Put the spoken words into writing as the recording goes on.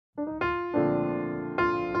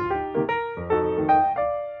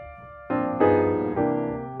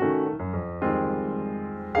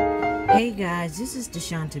Hey guys, this is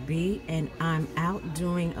DeSHANTA B, and I'm out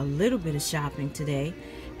doing a little bit of shopping today,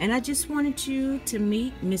 and I just wanted you to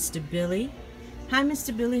meet Mr. Billy. Hi,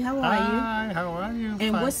 Mr. Billy, how are you? Hi, how are you?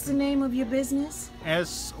 And Fine. what's the name of your business?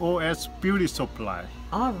 SOS Beauty Supply.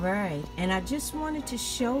 All right, and I just wanted to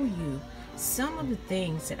show you some of the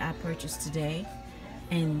things that I purchased today,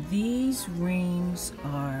 and these rings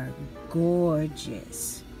are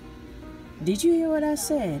gorgeous. Did you hear what I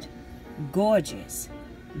said? Gorgeous.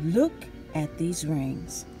 Look at these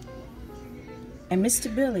rings. And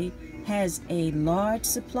Mr. Billy has a large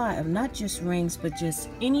supply of not just rings, but just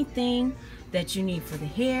anything that you need for the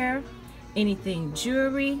hair, anything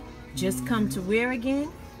jewelry. Just come to where again?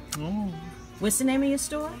 What's the name of your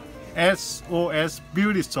store? SOS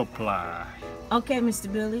Beauty Supply. Okay, Mr.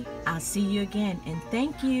 Billy, I'll see you again, and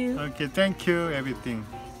thank you. Okay, thank you, everything.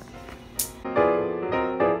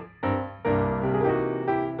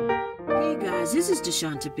 Hey guys, this is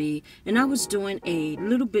DeSHANTA B, and I was doing a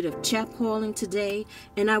little bit of chap hauling today,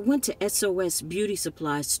 and I went to SOS Beauty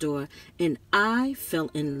Supply Store, and I fell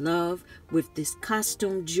in love with this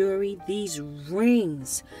costume jewelry, these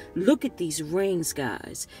rings. Look at these rings,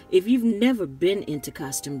 guys. If you've never been into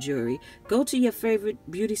costume jewelry, go to your favorite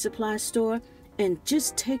beauty supply store and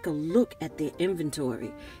just take a look at their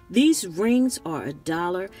inventory. These rings are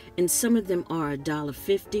 $1, and some of them are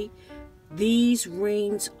 $1.50. These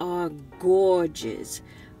rings are gorgeous.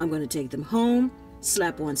 I'm going to take them home,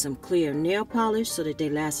 slap on some clear nail polish so that they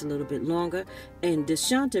last a little bit longer, and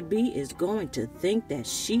DeSHANTA B is going to think that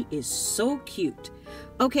she is so cute.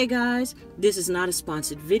 Okay guys, this is not a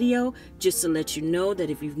sponsored video, just to let you know that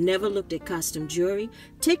if you've never looked at costume jewelry,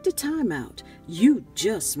 take the time out. You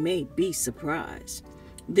just may be surprised.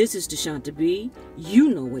 This is DeSHANTA B. You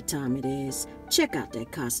know what time it is. Check out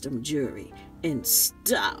that costume jewelry and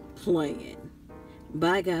stop playing.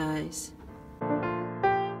 Bye guys.